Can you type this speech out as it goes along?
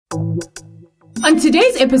On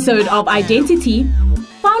today's episode of Identity,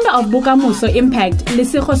 founder of Mpumi Impact,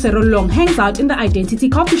 Lesigho hangs out in the Identity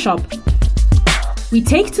coffee shop. We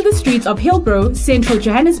take to the streets of Hillbrow, central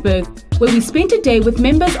Johannesburg, where we spent a day with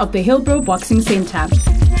members of the Hillbrow Boxing Center.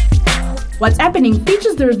 What's Happening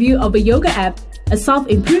features the review of a yoga app, a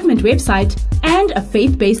self-improvement website, and a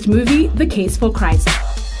faith-based movie, The Case for Christ.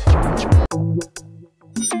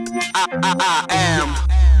 I am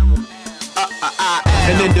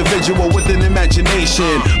an individual with an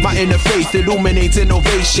imagination. My inner faith illuminates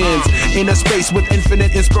innovations. In a space with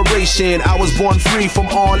infinite inspiration, I was born free from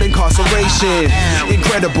all incarceration.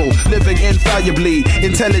 Incredible, living infallibly,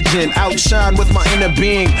 intelligent, outshine with my inner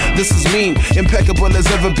being. This is me, impeccable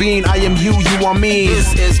as ever been. I am you, you are me.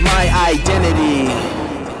 This is my identity.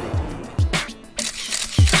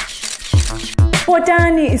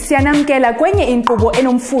 Botani siyanamkela kwenye inkqubo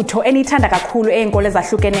enomfutho enithanda kakhulu einkolo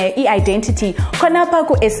ezahlukeneyo i-Identity khonapha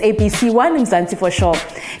ku SABC 1 Mzansians.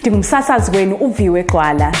 Ndingumsasazi wenu uviwe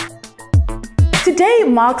Gqwala. Today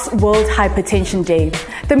marks World Hypertension Day.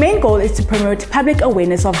 The main goal is to promote public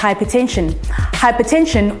awareness of hypertension.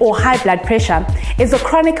 Hypertension, or high blood pressure, is a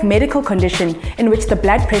chronic medical condition in which the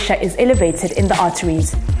blood pressure is elevated in the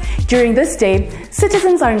arteries. During this day,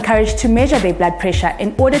 citizens are encouraged to measure their blood pressure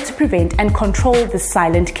in order to prevent and control the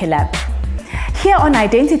silent killer. Here on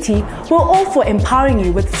Identity, we're all for empowering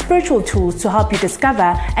you with spiritual tools to help you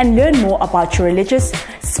discover and learn more about your religious,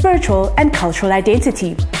 spiritual, and cultural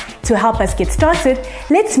identity. To help us get started,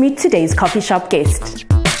 let's meet today's coffee shop guest.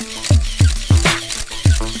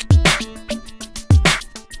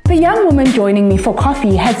 The young woman joining me for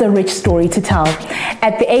coffee has a rich story to tell.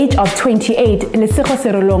 At the age of 28,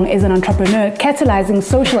 Lesigho is an entrepreneur catalyzing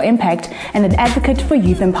social impact and an advocate for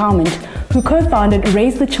youth empowerment, who co-founded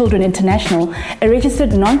Raise the Children International, a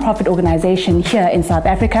registered non-profit organization here in South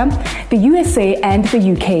Africa, the USA and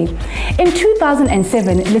the UK. In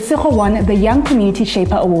 2007, Lesigho won the Young Community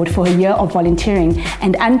Shaper Award for her year of volunteering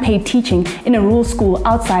and unpaid teaching in a rural school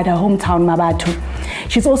outside her hometown, Mabatu.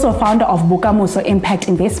 She's also a founder of Mpumi Impact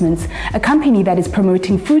Investments, a company that is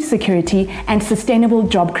promoting food security and sustainable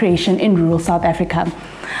job creation in rural South Africa.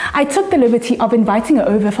 I took the liberty of inviting her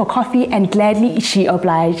over for coffee and gladly she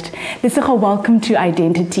obliged. Lesigho, welcome to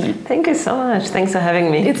Identity. Thank you so much. Thanks for having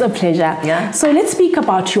me. It's a pleasure. Yeah. So let's speak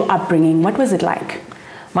about your upbringing. What was it like?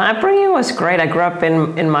 My upbringing was great. I grew up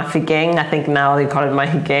in Mafeking. I think now they call it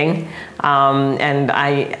Mahigeng. And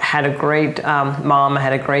I had a great mom. I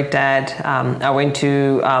had a great dad. I went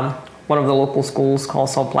to one of the local schools called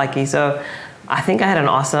Soplaki. So I think I had an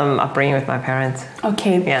awesome upbringing with my parents.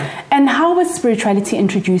 Okay. Yeah. And how was spirituality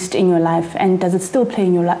introduced in your life? And does it still play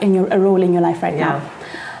a role in your life right now?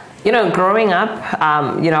 You know, growing up,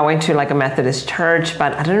 I went to like a Methodist church,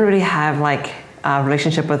 but I didn't really have like a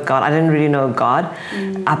relationship with God. I didn't really know God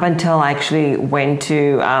up until I actually went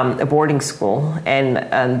to a boarding school,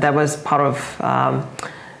 and that was part of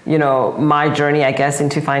my journey, I guess,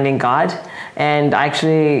 into finding God. And I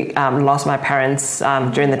actually lost my parents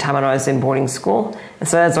during the time when I was in boarding school. And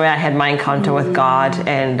so that's where I had my encounter with God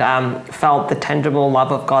and felt the tangible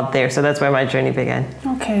love of God there. So that's where my journey began.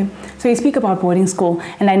 Okay. So you speak about boarding school,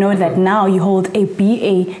 and I know that now you hold a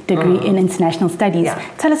BA degree in international studies.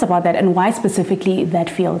 Yeah. Tell us about that and why specifically that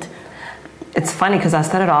field. It's funny because I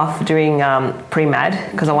started off doing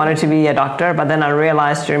pre-med because I wanted to be a doctor, but then I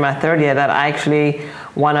realized during my third year that I actually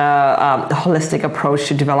want a holistic approach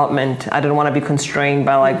to development. I didn't want to be constrained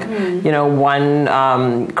by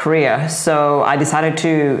one career. So I decided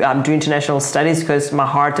to do international studies because my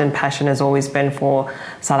heart and passion has always been for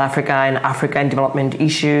South Africa and development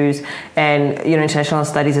issues. And international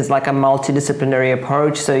studies is like a multidisciplinary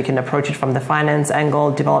approach, so you can approach it from the finance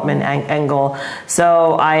angle, development angle.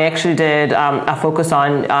 So I actually did a focus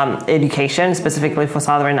on education, specifically for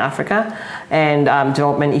Southern Africa, and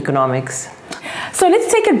development economics. So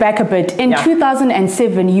let's take it back a bit. In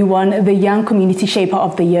 2007, you won the Young Community Shaper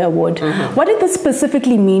of the Year award. What did this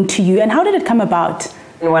specifically mean to you, and how did it come about?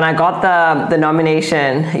 When I got the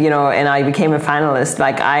nomination, and I became a finalist,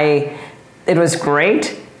 it was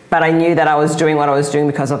great, but I knew that I was doing what I was doing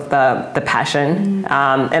because of the passion.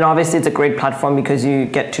 And obviously it's a great platform because you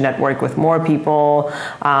get to network with more people,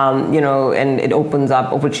 and it opens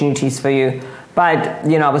up opportunities for you. But,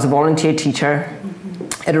 I was a volunteer teacher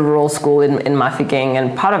at a rural school in Mafeking,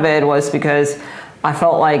 and part of it was because I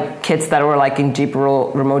felt like kids that were in deep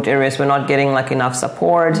rural remote areas were not getting enough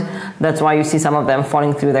support. That's why you see some of them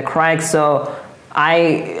falling through the cracks. So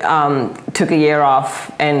I took a year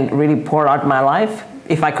off and really poured out my life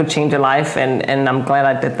if I could change a life, and I'm glad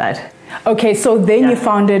I did that. Okay, so then you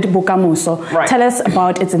founded Mpumi. Right. Tell us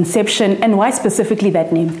about its inception and why specifically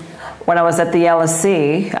that name. when I was at the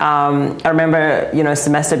LSE, I remember,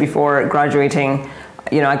 semester before graduating,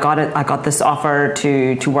 I got this offer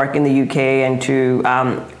to work in the UK and to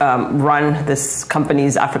run this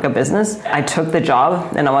company's Africa business. I took the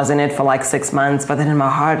job and I was in it for like 6 months, but then in my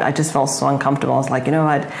heart, I just felt so uncomfortable. I was like, you know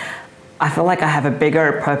what? I feel like I have a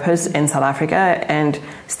bigger purpose in South Africa, and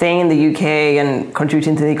staying in the UK and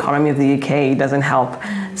contributing to the economy of the UK doesn't help.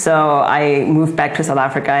 So I moved back to South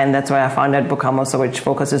Africa, and that's why I founded Bokamoso, which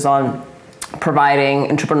focuses on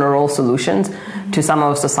providing entrepreneurial solutions to some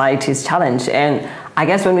of society's challenge. And I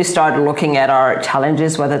guess when we start looking at our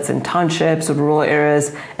challenges, whether it's in townships or rural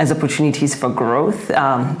areas, as opportunities for growth,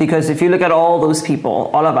 because if you look at all those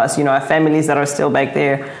people, all of us, our families that are still back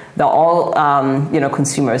there, they're all,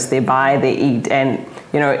 consumers. They buy, they eat, and,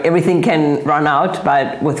 everything can run out,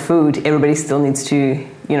 but with food, everybody still needs to,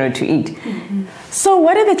 to eat. So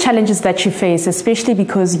what are the challenges that you face, especially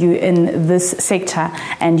because you're in this sector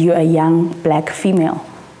and you're a young black female?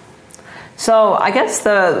 So I guess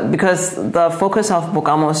because the focus of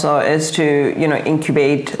Bokamoso is to,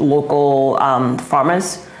 incubate local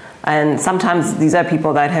farmers. And sometimes these are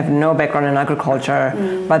people that have no background in agriculture,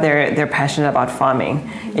 but they're passionate about farming.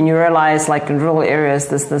 And you realize, like in rural areas,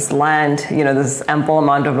 there's this land, this ample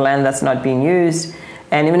amount of land that's not being used.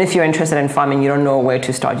 And even if you're interested in farming, you don't know where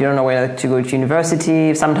to start. You don't know where to go to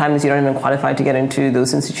university. Sometimes you don't even qualify to get into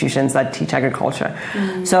those institutions that teach agriculture.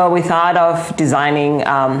 So we thought of designing,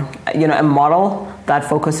 a model that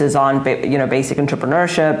focuses on, basic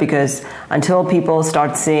entrepreneurship, because until people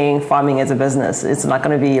start seeing farming as a business, it's not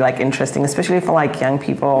going to be like interesting, especially for like young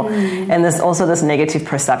people. And there's also this negative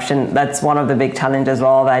perception. That's one of the big challenges as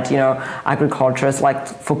well, that, agriculture is like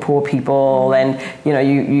for poor people, and,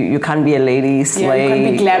 you can't be a lady slave. You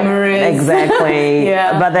can't be glamorous. Exactly.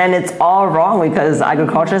 But then it's all wrong, because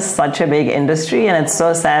agriculture is such a big industry, and it's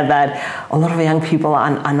so sad that a lot of young people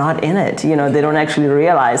are not in it. They don't actually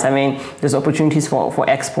realize. I mean, there's opportunities for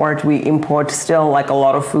export. We import still like a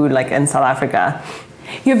lot of food, like in South Africa.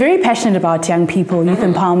 You're very passionate about young people, youth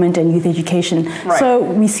empowerment and youth education. Right. So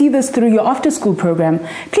we see this through your after-school program.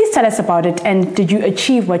 Please tell us about it, and did you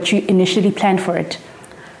achieve what you initially planned for it?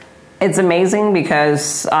 It's amazing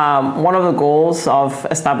because one of the goals of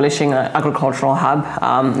establishing an agricultural hub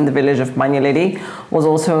in the village of Manyeledi was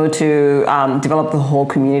also to develop the whole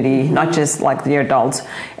community, not just like the adults.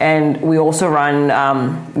 And we also run,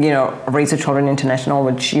 Raise the Children International,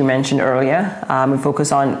 which you mentioned earlier. We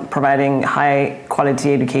focus on providing high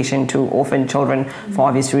quality education to orphan children for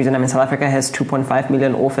obvious reasons. I mean, South Africa has 2.5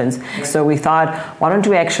 million orphans. So we thought, why don't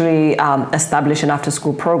we actually establish an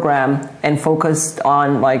after-school program and focus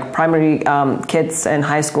on like primary kids in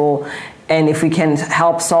high school, and if we can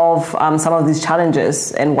help solve some of these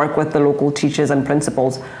challenges and work with the local teachers and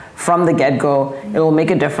principals from the get-go, it will make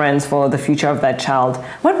a difference for the future of that child.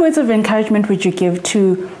 What words of encouragement would you give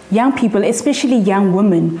to young people, especially young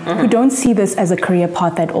women, who don't see this as a career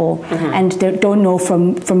path at all, and they don't know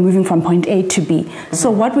from moving from point A to B? So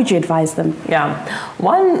what would you advise them?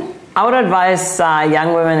 I would advise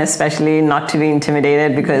young women especially not to be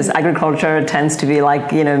intimidated, because agriculture tends to be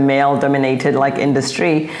like, male dominated like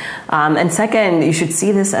industry. And second, you should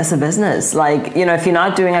see this as a business. Like, if you're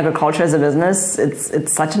not doing agriculture as a business,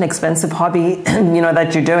 it's such an expensive hobby,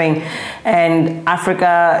 that you're doing. And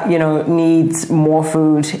Africa, needs more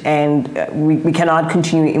food, and we cannot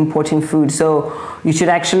continue importing food. So you should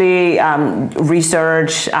actually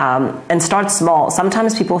research and start small.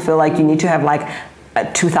 Sometimes people feel like you need to have like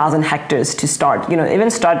 2,000 hectares to start. Even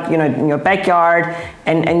start, in your backyard,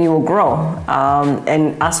 and you will grow.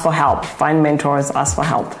 And ask for help. Find mentors, ask for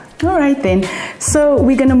help. All right then. So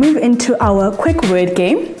we're going to move into our quick word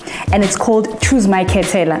game, and it's called Choose My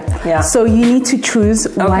Ketela. Yeah. So you need to choose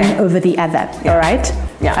one over the other. Yeah. All right?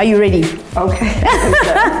 Yeah. Are you ready? Okay.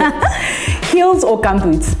 Heels or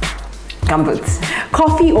gumboots? Gumboots.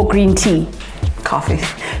 Coffee or green tea? Coffee.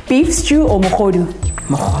 Beef stew or mohodu?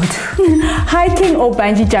 Mohodu. Hiking or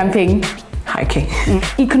bungee jumping? Hiking.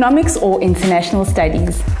 Economics or international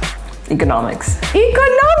studies? Economics.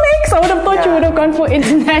 Economics! I would have thought you would have gone for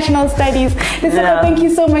international studies. Listen, thank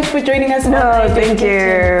you so much for joining us. No, thank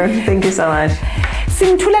you. Thank you so much.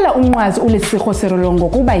 Simthulela unqwazi uLesihlo Serolongo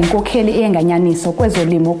kuba inkokheli eyenganyaniso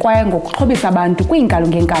kwezolimo kwaye ngokuxhobisa abantu kwiinkalo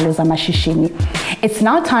ngeenkalo zamashishini. It's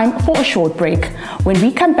now time for a short break. When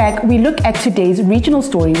we come back, we look at today's regional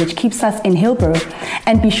story, which keeps us in Hillbrow.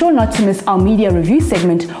 And be sure not to miss our media review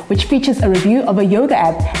segment, which features a review of a yoga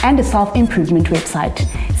app and a self-improvement website.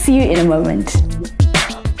 See you in a moment.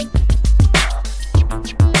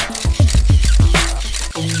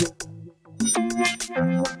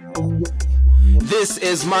 This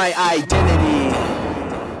is my identity.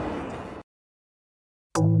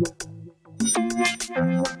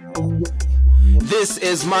 This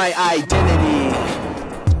is my identity.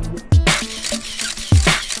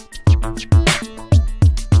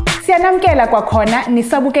 Siyanamkela kwakhona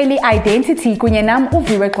nisabukeli identity kunye nam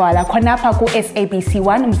uviwe Gwala khonapha ku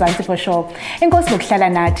SABC1 Mzansians. Enkosi ngokuhlala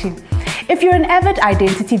nathi. If you're an avid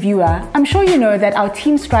identity viewer, I'm sure you know that our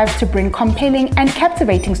team strives to bring compelling and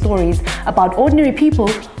captivating stories about ordinary people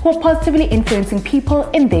who are positively influencing people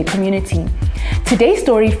in their community. Today's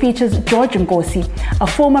story features George Nkosi, a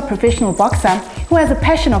former professional boxer who has a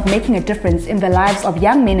passion of making a difference in the lives of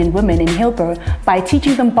young men and women in Hillbrow by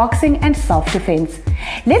teaching them boxing and self-defense.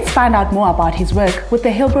 Let's find out more about his work with the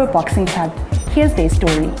Hillbrow Boxing Club. Here's their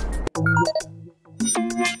story.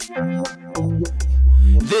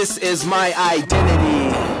 This is my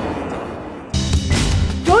identity.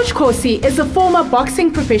 George Nkosi is a former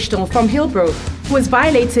boxing professional from Hillbrow who was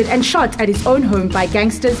violated and shot at his own home by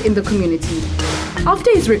gangsters in the community.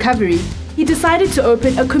 After his recovery, he decided to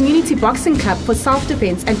open a community boxing club for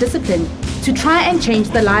self-defense and discipline to try and change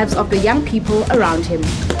the lives of the young people around him.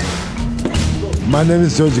 My name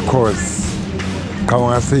is George Nkosi.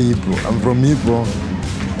 I'm from Hillbrow,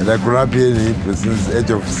 and I grew up here in Hillbrow since the age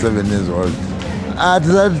of 7 years old. I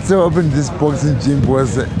decided to open this boxing gym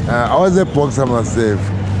because I was a boxer myself.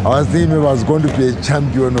 I was thinking maybe I was going to be a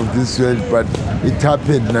champion of this world, but it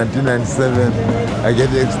happened in 1997. I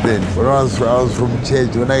get extended. When I was from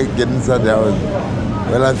church. When I get inside the house,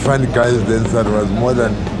 well, I find guys there inside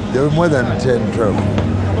there were more than 10,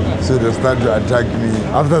 12. So they started to attack me.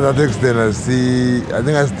 After that extent, I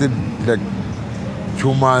think I stayed like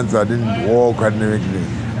 2 months. I didn't walk, I didn't make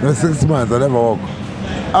anything. No, 6 months, I never walked.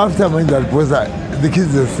 After I that, because the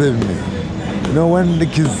kids they saved me. You know, when the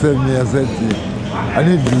kids saved me, I said, I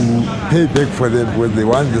need to pay back for them because they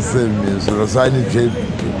want to save me. So that's why I need to help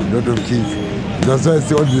a lot of kids. That's why I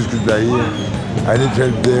see all these kids are here. I need to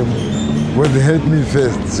help them. Because they help me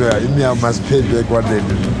first, so I must pay back what they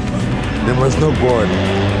did. They must know God.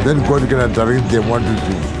 Then God can direct them what to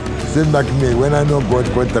do. Same like me, when I know God,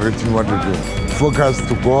 God directs me what to do. Focus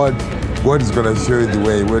to God, God is going to show you the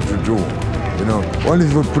way, what to do. You know, only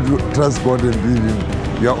if you trust God and believe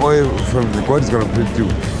Him, you're away from the God is going to put you.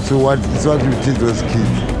 So it's what you teach those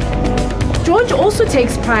kids. George also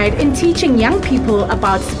takes pride in teaching young people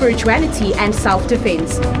about spirituality and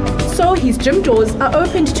self-defense. So his gym doors are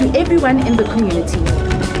opened to everyone in the community.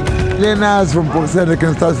 Learners from boxing, they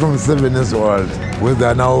can start from 7 years old, where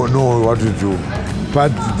they now know what to do.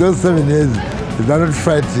 But those 7 years, they're not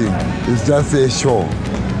fighting, it's just a show.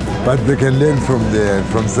 But they can learn from there,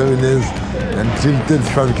 from 7 years until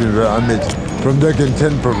 35 amateur. From there, can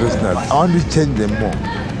turn professional. I want to change them more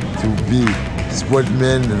to be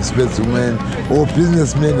sportsmen and sportswomen, or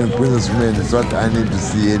businessmen and businesswomen. Is what I need to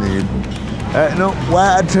see anyway. You know,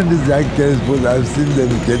 why I train these young girls, because I've seen them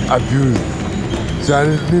get abused. So I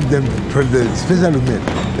need them to protect them, especially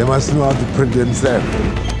men. They must know how to protect themselves.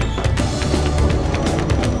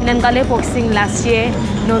 I started boxing last year,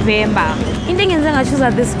 November. I choose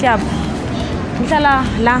at this club.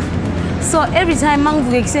 So every time I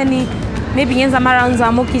go maybe yenza ama-rounds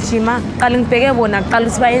ami okugijima qala ngibheke bona kuqala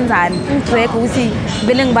ukuthi bayenzani ngidrek ukuthi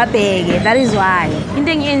vele ngibabheke. That is why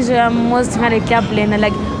into engiyenjoya most ngale club lena,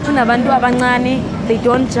 like kunabantu abancane, they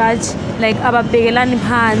don't judge, like ababhekelani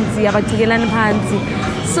phansi, abacikelani phansi.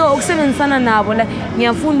 So ukusebenzisana nabo, like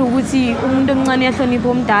ngiyafunda ukuthi umuntu omncane uyahlonipha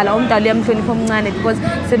omdala, omdala uyamhlonipha omncane, because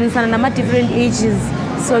sebenzisana nama different ages.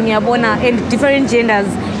 So ngiyabona, and different genders,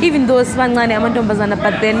 even though sibancane amantombazana,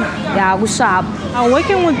 but then yeah, we sharp.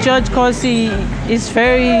 Working with George Nkosi is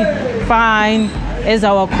very fine as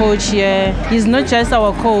our coach here. He's not just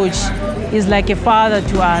our coach, he's like a father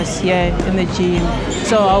to us here in the gym.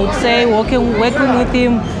 So I would say working with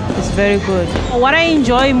him is very good. What I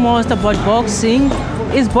enjoy most about boxing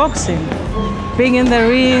is boxing. Being in the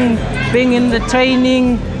ring, being in the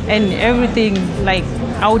training and everything. Like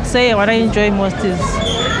I would say what I enjoy most is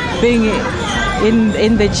being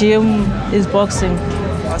in the gym is boxing.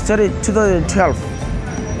 I started 2012,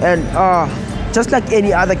 and just like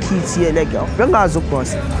any other kids here, like you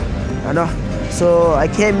know. So I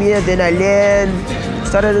came here, then I learned,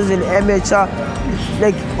 started as an amateur.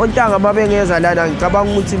 Like ontanga mabengeza lana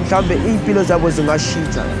ngicabanga ukuthi mhlambe impilo zabo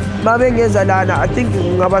zingashitha. Mabengeza lana, I think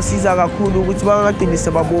ngabasiza kakhulu ukuthi bangagcini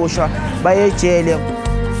sebabosha baye ejele.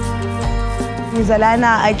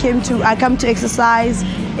 Ngizalana, I come to exercise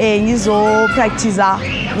ngizo practice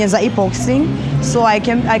ngenza boxing. So I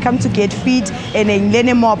come to get fit and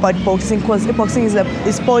learn more about boxing, because boxing is a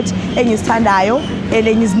sport engizithandayo and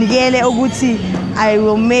ngizinikele ukuthi I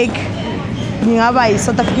will make ngingaba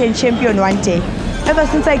South African champion one day. Ever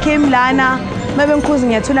since I came lana, mabe ngikhuza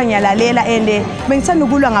ngiyathula ngiyalalela and bengithanda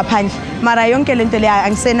ukulwa ngaphandle mara yonke lento le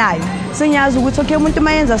angisenayo sengiyazi ukuthi okay umuntu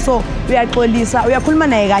mayenza so uyaxolisa uyakhuluma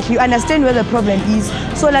naye kahle, you understand where the problem is,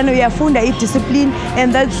 so lana uyafunda i-discipline,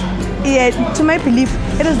 and that's to my belief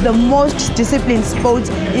it is the most disciplined sport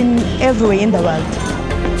in everywhere in the world.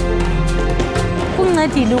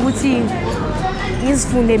 Kungincedile ukuthi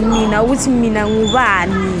ngizifunde mina ukuthi mina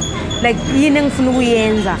ngubani, like yini engifuna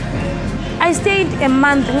ukuyenza. I stayed a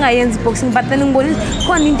month ngingayenzi boxing, but then ngibona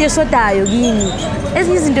khona into eshodayo kimi.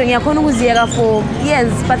 Ezinye izinto ngiyakhona ukuziyeka for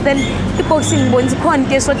years, but then i-boxing ngibona khona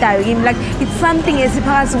into eshodayo kimi, like it's something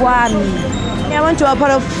esiphakathi kwami. I want to be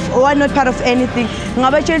part of, or not part of anything.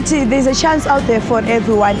 There's a chance out there for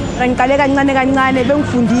everyone. And I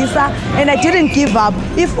didn't give up.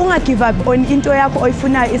 If you give up on into yakho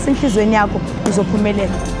oyifuna isenhlizweni yakho uzophumelela.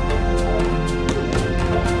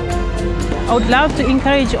 I would love to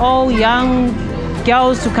encourage all young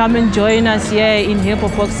girls to come and join us here in Hip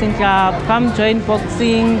Hop Boxing Club. Come join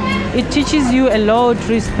boxing. It teaches you a lot,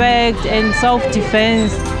 respect and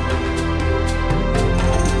self-defense.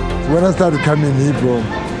 When I started coming here, it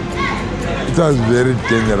was very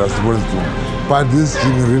dangerous, but this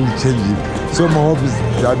gym really changed it. So my hope is,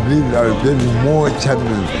 I believe there will be more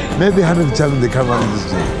champions, maybe 100 champions they come out of this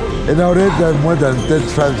gym. And already there are more than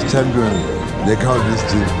 35 champions they come out of this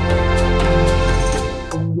gym.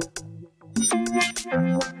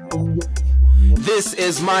 This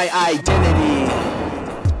is my identity.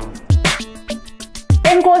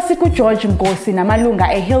 Enkosi kuGeorge Nkosi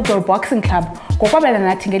namalunga eHillbrow Boxing Club ngokwabelana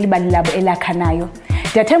nathi ngelibali labo elakhanayo.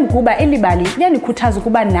 Ndiyathemba ukuba elibali liyanikhuthaza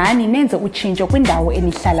ukuba nani nenze utshintsho kwindawo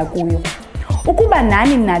enihlala kuyo. Ukuba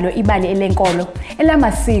nani nalo ibali elenkolo,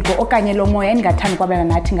 elamasiko okanye lomoya eningathanda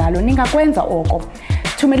ukwabelana nathi ngalo, ningakwenza oko.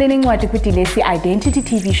 Thumeleni incwadi kwidilesi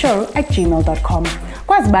identitytvshow@gmail.com.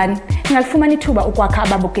 Kwazibani ningalifumana ithuba ukwakha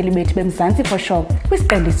ababukeli bethu beMzansians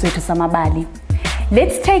kwisiqendu sethu samabali.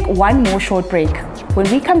 Let's take one more short break.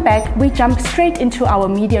 When we come back, we jump straight into our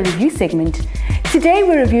media review segment. Today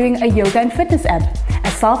we're reviewing a yoga and fitness app,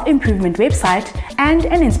 a self-improvement website, and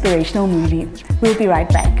an inspirational movie. We'll be right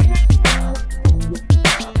back.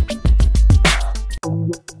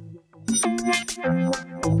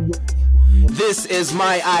 This is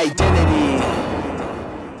my identity.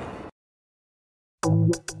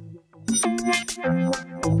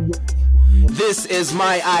 This is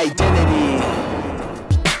my identity.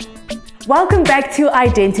 Welcome back to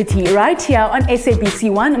Identity, right here on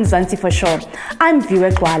SABC1 Mzansians. I'm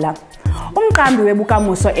Viwe Gwala. Umqambi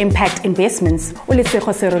webukamuso Impact Investments,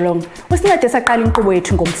 uLisego Serolong, usincede saqala inkqubo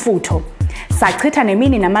yethu ngomfutho. Sachitha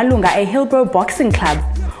nemini namalunga eHillbrow Boxing Club.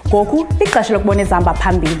 Ngoku ixesha lokubona ezihamba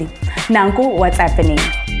phambili. Nanku what's happening.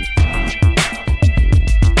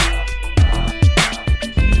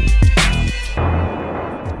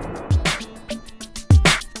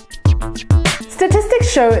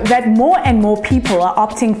 Statistics show that more and more people are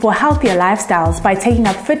opting for healthier lifestyles by taking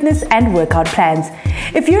up fitness and workout plans.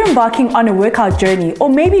 If you're embarking on a workout journey or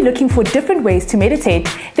maybe looking for different ways to meditate,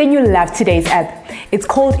 then you'll love today's app. It's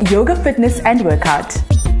called Yoga Fitness and Workout.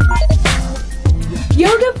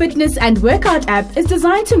 Yoga Fitness and Workout app is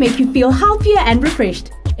designed to make you feel healthier and refreshed,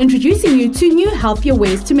 introducing you to new, healthier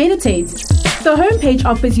ways to meditate. The homepage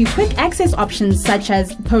offers you quick access options such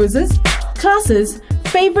as poses, classes,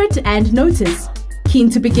 favorite, and notice. Keen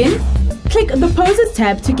to begin? Click the Poses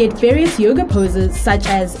tab to get various yoga poses such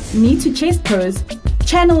as knee to chest pose,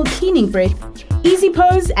 channel cleaning breath, easy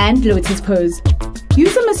pose, and lotus pose.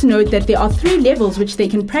 User must note that there are 3 levels which they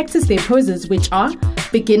can practice their poses, which are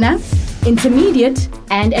beginner, intermediate,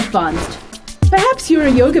 and advanced. Perhaps you're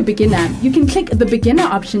a yoga beginner. You can click the beginner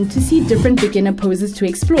option to see different beginner poses to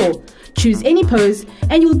explore. Choose any pose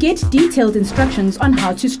and you'll get detailed instructions on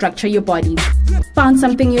how to structure your body. Found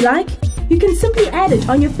something you like? You can simply add it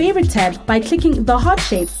on your favorite tab by clicking the heart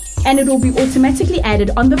shape and it will be automatically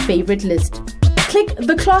added on the favorite list. Click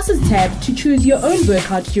the classes tab to choose your own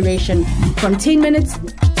workout duration from 10 minutes,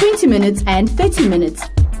 20 minutes, and 30 minutes.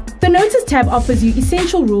 The Notice tab offers you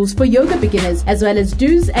essential rules for yoga beginners as well as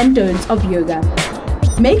do's and don'ts of yoga.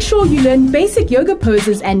 Make sure you learn basic yoga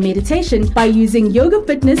poses and meditation by using Yoga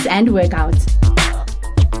Fitness and Workout.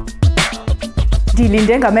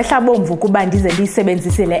 Ndilinde ngamehla bomvu kuba ndize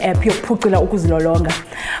ndisebenzise le app yokuphucula ukuzilolonga.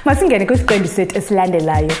 Masingene kwisiqendu sethu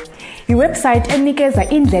esilandelayo. Iwebsite enikeza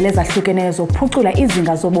indlela ezahlukeneyo zokuphucula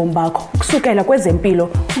izinga zobomi bakho ukusukela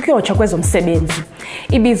kwezempilo ukuyotsha kwezomsebenzi.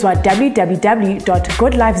 Ibizwa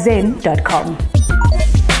www.goodlifezen.com.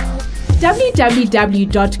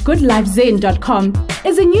 www.goodlifezen.com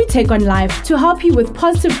is a new take on life to help you with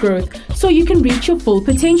positive growth so you can reach your full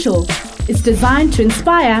potential. It's designed to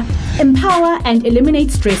inspire, empower, and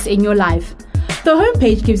eliminate stress in your life. The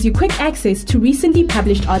homepage gives you quick access to recently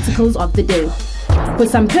published articles of the day. For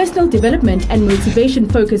some personal development and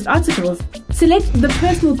motivation-focused articles, select the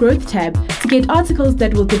Personal Growth tab to get articles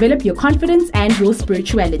that will develop your confidence and your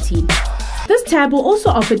spirituality. This tab will also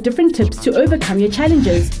offer different tips to overcome your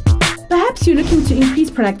challenges. Perhaps you're looking to increase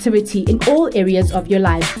productivity in all areas of your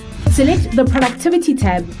life. Select the Productivity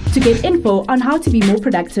tab to get info on how to be more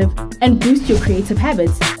productive and boost your creative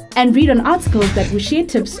habits, and read on articles that will share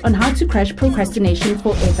tips on how to crush procrastination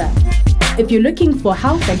forever. If you're looking for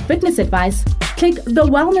health and fitness advice, click the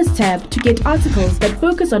Wellness tab to get articles that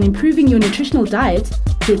focus on improving your nutritional diet,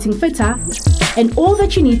 getting fitter, and all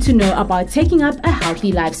that you need to know about taking up a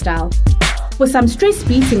healthy lifestyle. For some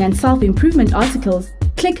stress-beating and self-improvement articles,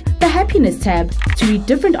 click the Happiness tab to read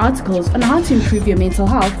different articles on how to improve your mental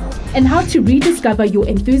health and how to rediscover your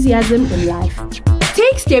enthusiasm in life.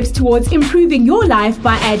 Take steps towards improving your life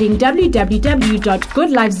by adding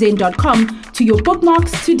www.goodlifezen.com to your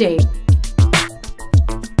bookmarks today.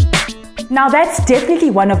 Now that's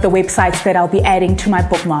definitely one of the websites that I'll be adding to my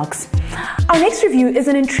bookmarks. Our next review is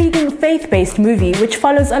an intriguing faith-based movie which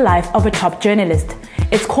follows a life of a top journalist.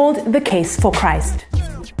 It's called The Case for Christ.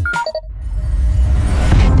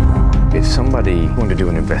 If somebody wanted to do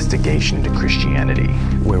an investigation into Christianity,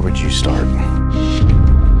 where would you start?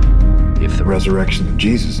 If the resurrection of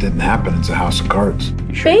Jesus didn't happen, it's a house of cards.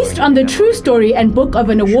 Based on the true story and book of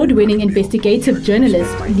an award-winning investigative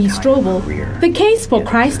journalist, Lee Strobel, The Case for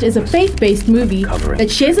Christ is a faith-based movie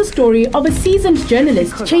that shares a story of a seasoned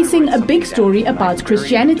journalist chasing a big story about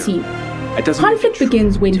Christianity. Conflict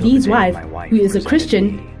begins when Lee's wife, who is a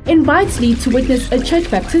Christian, invites Lee to witness a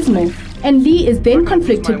church baptismal, and Lee is then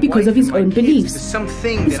conflicted because of his own beliefs.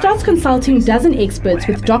 He starts consulting dozen experts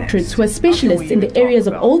with doctorates who are specialists in the areas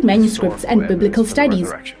of old manuscripts and biblical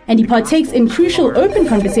studies, and he partakes in crucial open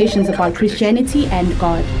conversations about Christianity and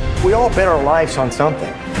God. We all bet our lives on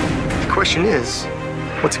something. The question is,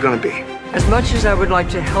 what's it going to be? As much as I would like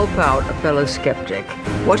to help out a fellow skeptic,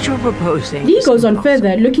 what you're proposing... Lee goes on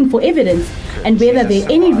further looking for evidence and whether there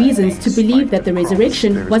are any reasons to believe that the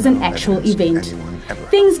resurrection was an actual event.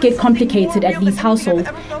 Things get complicated at Lee's household,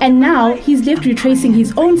 and now he's left retracing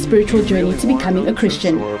his own spiritual journey to becoming a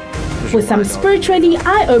Christian. For some spiritually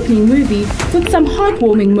eye-opening movie with some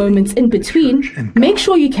heartwarming moments in between, make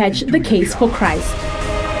sure you catch The Case for Christ.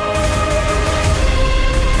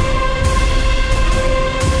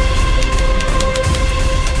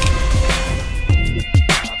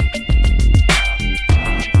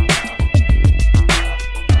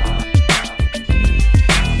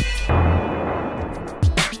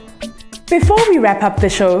 Before we wrap up the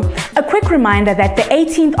show, a quick reminder that the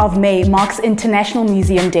 18th of May marks International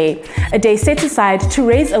Museum Day, a day set aside to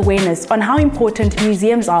raise awareness on how important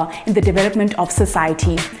museums are in the development of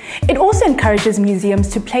society. It also encourages museums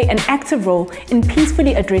to play an active role in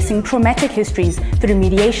peacefully addressing traumatic histories through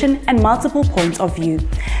mediation and multiple points of view.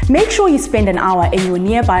 Make sure you spend an hour in your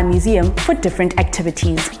nearby museum for different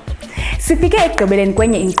activities. Sifike ekugqibeleni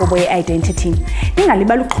kwenye inkqubo ye-Identity.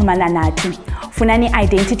 Ningalibali ukuxhumana nathi. Funani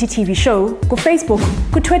i-Identity TV show ku-Facebook,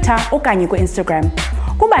 ku-Twitter okanye ku-Instagram.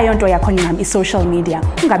 Kuba yonto yakho ncam i-social media,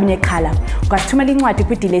 ungabi nexhala. Ungasithumela incwadi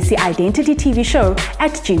kwidilesi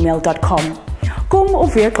identitytvshow@gmail.com. Kum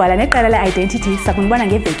uvuyo Gqwala neqela le-Identity sakunibona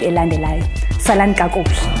ngeveki elandelayo. Salani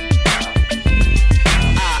kakuhle.